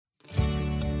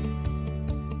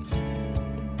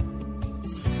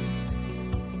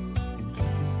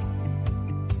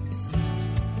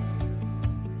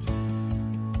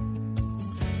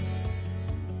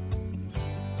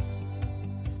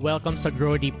Welcome sa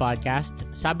Grody Podcast.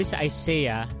 Sabi sa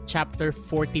Isaiah chapter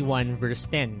 41 verse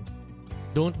 10,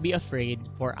 "Don't be afraid,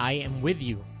 for I am with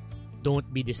you. Don't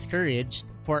be discouraged,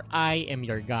 for I am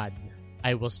your God.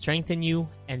 I will strengthen you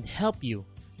and help you.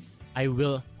 I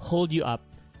will hold you up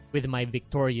with my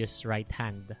victorious right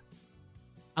hand."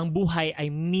 Ang buhay ay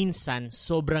minsan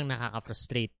sobrang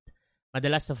nakaka-frustrate.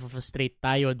 Madalas na-frustrate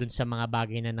tayo dun sa mga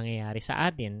bagay na nangyayari sa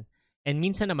atin, and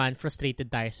minsan naman frustrated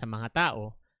tayo sa mga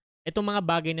tao. Itong mga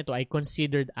bagay nito ay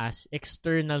considered as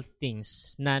external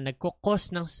things na nagkukos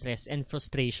ng stress and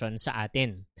frustration sa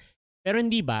atin. Pero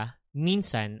hindi ba,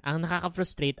 minsan, ang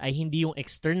nakaka-frustrate ay hindi yung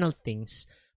external things,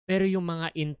 pero yung mga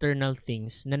internal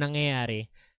things na nangyayari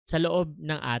sa loob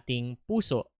ng ating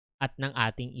puso at ng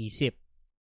ating isip.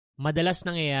 Madalas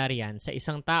nangyayari yan sa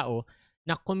isang tao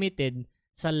na committed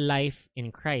sa life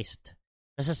in Christ.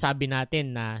 Nasasabi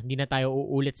natin na hindi na tayo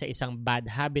uulit sa isang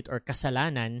bad habit or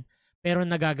kasalanan, pero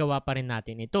nagagawa pa rin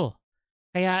natin ito.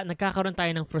 Kaya nagkakaroon tayo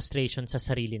ng frustration sa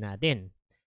sarili natin.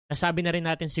 Nasabi na rin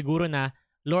natin siguro na,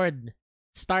 "Lord,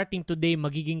 starting today,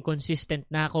 magiging consistent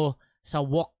na ako sa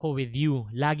walk ko with you.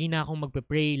 Lagi na akong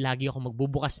magpe-pray, lagi akong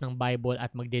magbubukas ng Bible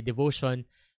at magde-devotion."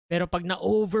 Pero pag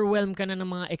na-overwhelm ka na ng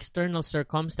mga external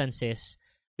circumstances,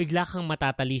 bigla kang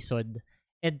matatalisod.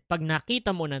 At pag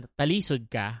nakita mo na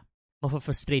talisod ka,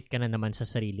 mapafrustrate ka na naman sa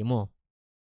sarili mo.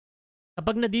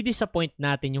 Kapag nadidisappoint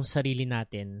natin yung sarili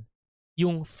natin,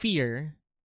 yung fear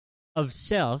of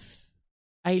self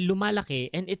ay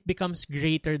lumalaki and it becomes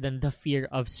greater than the fear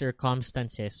of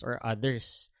circumstances or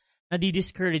others.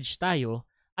 Nadidiscourage tayo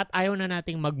at ayaw na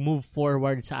nating mag-move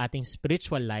forward sa ating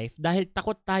spiritual life dahil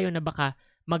takot tayo na baka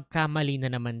magkamali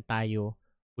na naman tayo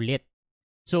ulit.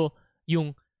 So,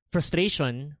 yung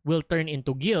frustration will turn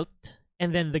into guilt,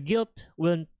 and then the guilt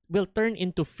will turn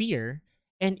into fear,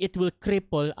 and it will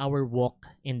cripple our walk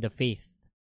in the faith.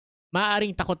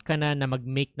 Maaaring takot ka na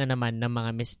mag-make na naman ng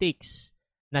mga mistakes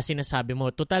na sinasabi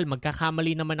mo, "Total,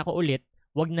 magkakamali naman ako ulit,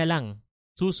 wag na lang,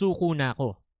 susuko na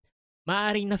ako."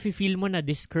 Maaaring nafe-feel mo na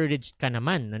discouraged ka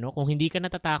naman. Kung hindi ka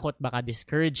natatakot, baka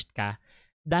discouraged ka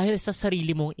dahil sa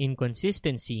sarili mong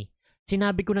inconsistency.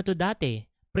 Sinabi ko na to dati,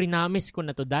 prinomise ko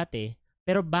na to dati,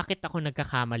 pero bakit ako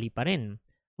nagkakamali pa rin?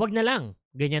 Wag na lang,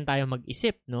 ganyan tayo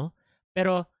mag-isip, no?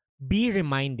 Pero be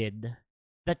reminded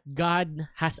that God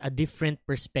has a different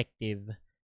perspective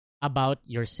about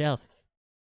yourself.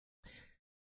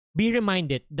 Be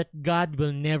reminded that God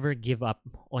will never give up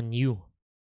on you.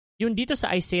 Yung dito sa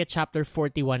Isaiah chapter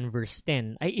 41 verse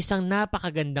 10 ay isang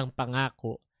napakagandang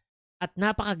pangako at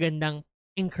napakagandang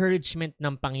encouragement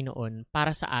ng Panginoon para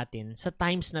sa atin sa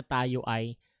times na tayo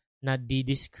ay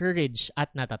nadi-discourage at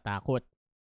natatakot.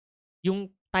 Yung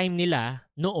time nila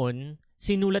noon,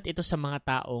 sinulat ito sa mga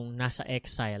taong nasa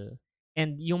exile.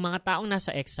 And yung mga taong nasa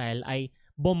exile ay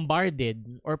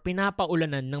bombarded or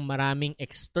pinapaulanan ng maraming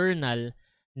external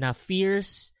na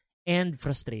fears and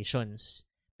frustrations.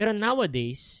 Pero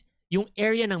nowadays, yung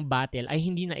area ng battle ay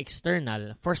hindi na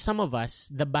external. For some of us,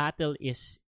 the battle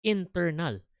is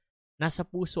internal. Nasa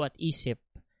puso at isip.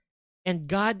 And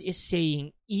God is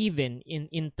saying, even in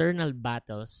internal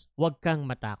battles, huwag kang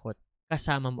matakot.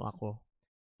 Kasama mo ako.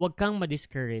 Huwag kang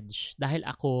ma-discourage dahil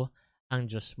ako ang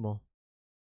Diyos mo.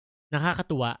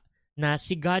 Nakakatuwa na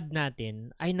si God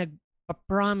natin ay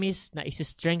nagpa-promise na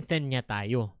isi-strengthen niya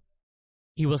tayo.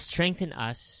 He will strengthen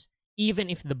us even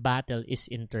if the battle is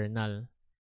internal.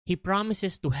 He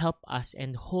promises to help us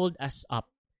and hold us up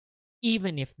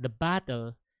even if the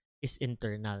battle is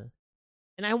internal.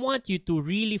 And I want you to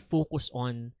really focus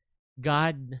on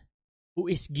God who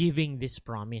is giving this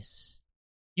promise.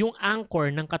 Yung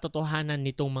anchor ng katotohanan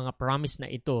nitong mga promise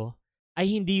na ito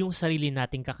ay hindi yung sarili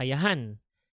nating kakayahan.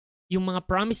 Yung mga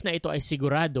promise na ito ay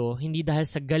sigurado hindi dahil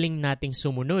sa galing nating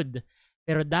sumunod,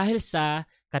 pero dahil sa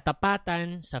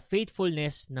katapatan, sa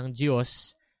faithfulness ng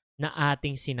Diyos na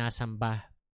ating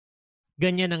sinasamba.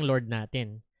 Ganyan ang Lord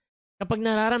natin. Kapag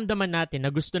nararamdaman natin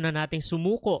na gusto na nating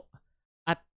sumuko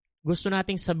at gusto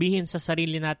nating sabihin sa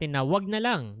sarili natin na wag na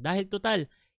lang dahil total,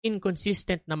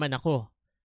 inconsistent naman ako.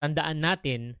 Tandaan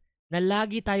natin na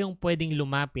lagi tayong pwedeng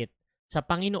lumapit sa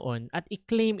Panginoon at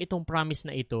i-claim itong promise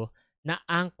na ito na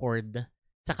anchored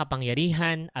sa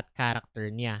kapangyarihan at karakter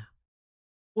niya.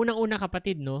 Unang-una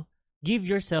kapatid, give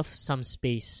yourself some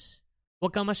space.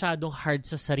 Huwag kang masyadong hard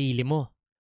sa sarili mo.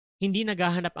 Hindi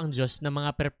naghahanap ang Diyos ng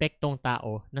mga perpektong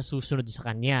tao na susunod sa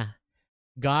Kanya.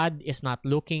 God is not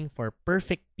looking for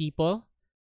perfect people.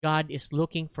 God is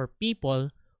looking for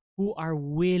people who are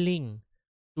willing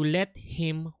to let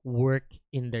Him work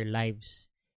in their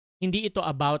lives. Hindi ito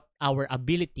about our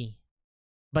ability,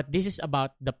 but this is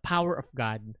about the power of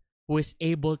God who is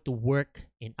able to work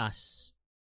in us.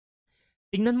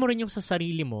 tingnan mo rin yung sa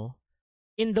sarili mo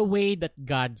in the way that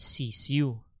God sees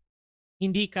you.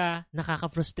 Hindi ka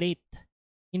nakaka-frustrate.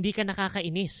 Hindi ka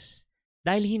nakakainis.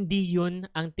 Dahil hindi yun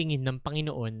ang tingin ng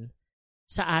Panginoon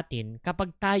sa atin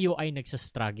kapag tayo ay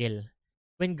nagsastruggle.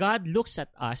 When God looks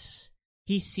at us,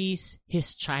 He sees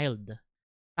His child.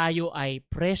 Tayo ay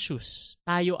precious.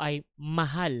 Tayo ay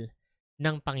mahal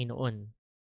ng Panginoon.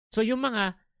 So yung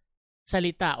mga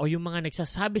salita o yung mga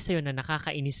nagsasabi sa'yo na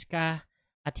nakakainis ka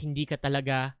at hindi ka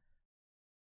talaga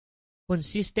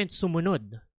consistent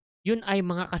sumunod, yun ay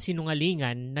mga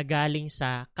kasinungalingan na galing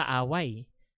sa kaaway.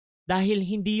 Dahil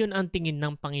hindi yun ang tingin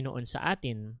ng Panginoon sa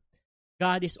atin.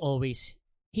 God is always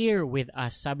here with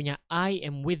us. Sabi niya, I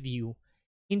am with you.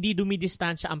 Hindi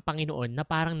dumidistansya ang Panginoon na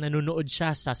parang nanonood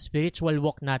siya sa spiritual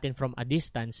walk natin from a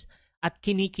distance at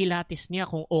kinikilatis niya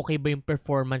kung okay ba yung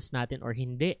performance natin or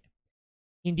hindi.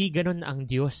 Hindi ganon ang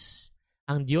Diyos.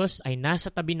 Ang Diyos ay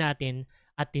nasa tabi natin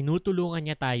at tinutulungan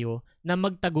niya tayo na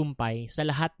magtagumpay sa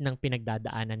lahat ng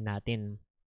pinagdadaanan natin.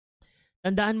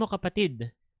 Tandaan mo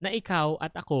kapatid, na ikaw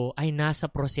at ako ay nasa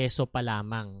proseso pa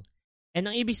lamang. And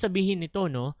ang ibig sabihin nito,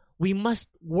 we must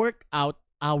work out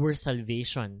our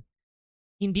salvation.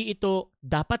 Hindi ito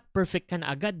dapat perfect ka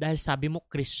na agad dahil sabi mo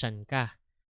Christian ka.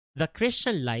 The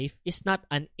Christian life is not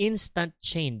an instant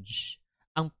change.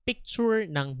 Ang picture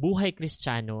ng buhay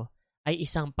Kristiyano ay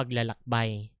isang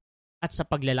paglalakbay. At sa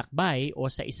paglalakbay o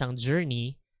sa isang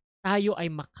journey, tayo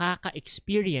ay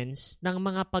makaka-experience ng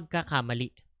mga pagkakamali.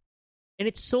 And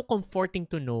it's so comforting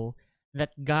to know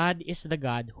that God is the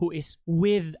God who is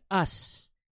with us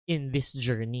in this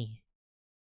journey.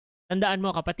 Tandaan mo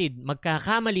kapatid,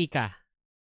 magkakamali ka.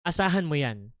 Asahan mo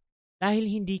yan. Dahil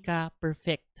hindi ka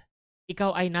perfect.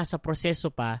 Ikaw ay nasa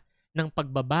proseso pa ng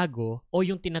pagbabago o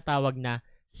yung tinatawag na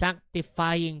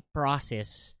sanctifying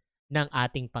process ng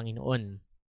ating Panginoon.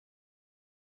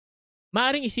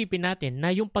 Maaring isipin natin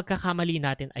na yung pagkakamali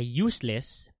natin ay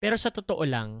useless, pero sa totoo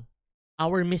lang,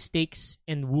 our mistakes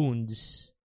and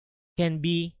wounds can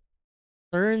be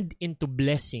turned into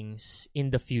blessings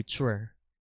in the future.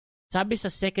 Sabi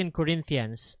sa 2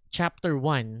 Corinthians chapter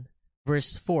 1,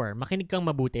 verse 4, makinig kang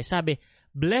mabuti. Sabi,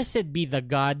 Blessed be the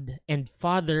God and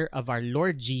Father of our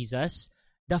Lord Jesus,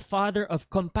 the Father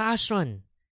of compassion,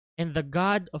 and the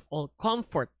God of all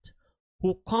comfort,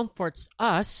 who comforts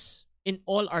us in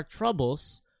all our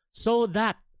troubles, so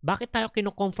that, bakit tayo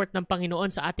kinocomfort ng Panginoon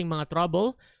sa ating mga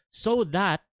trouble? So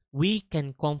that we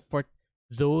can comfort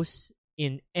those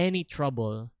in any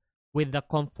trouble with the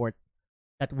comfort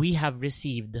that we have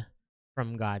received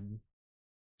from God.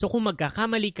 So kung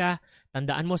magkakamali ka,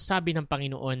 tandaan mo sabi ng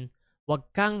Panginoon, huwag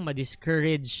kang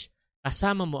ma-discourage,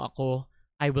 kasama mo ako,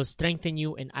 I will strengthen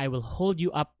you and I will hold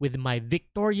you up with my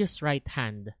victorious right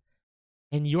hand.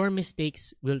 And your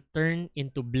mistakes will turn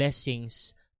into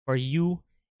blessings for you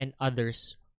and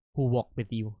others who walk with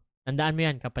you. Tandaan mo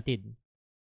yan kapatid.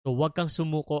 So huwag kang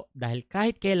sumuko dahil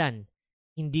kahit kailan,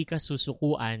 hindi ka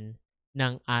susukuan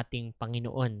ng ating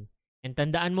Panginoon. And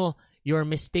tandaan mo, your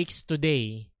mistakes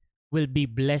today will be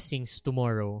blessings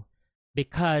tomorrow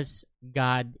because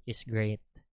God is great.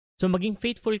 So maging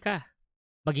faithful ka.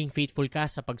 Maging faithful ka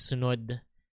sa pagsunod.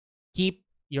 Keep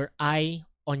your eye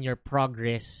on your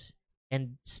progress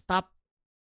and stop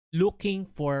looking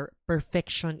for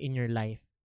perfection in your life.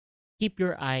 Keep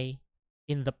your eye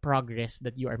in the progress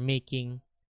that you are making.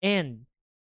 And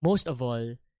most of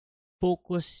all,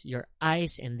 focus your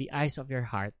eyes and the eyes of your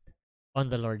heart on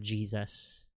the Lord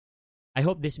Jesus. I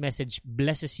hope this message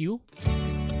blesses you.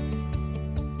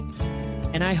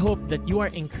 And I hope that you are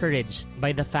encouraged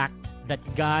by the fact that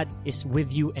God is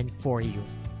with you and for you.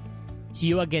 See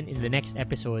you again in the next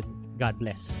episode. God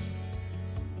bless.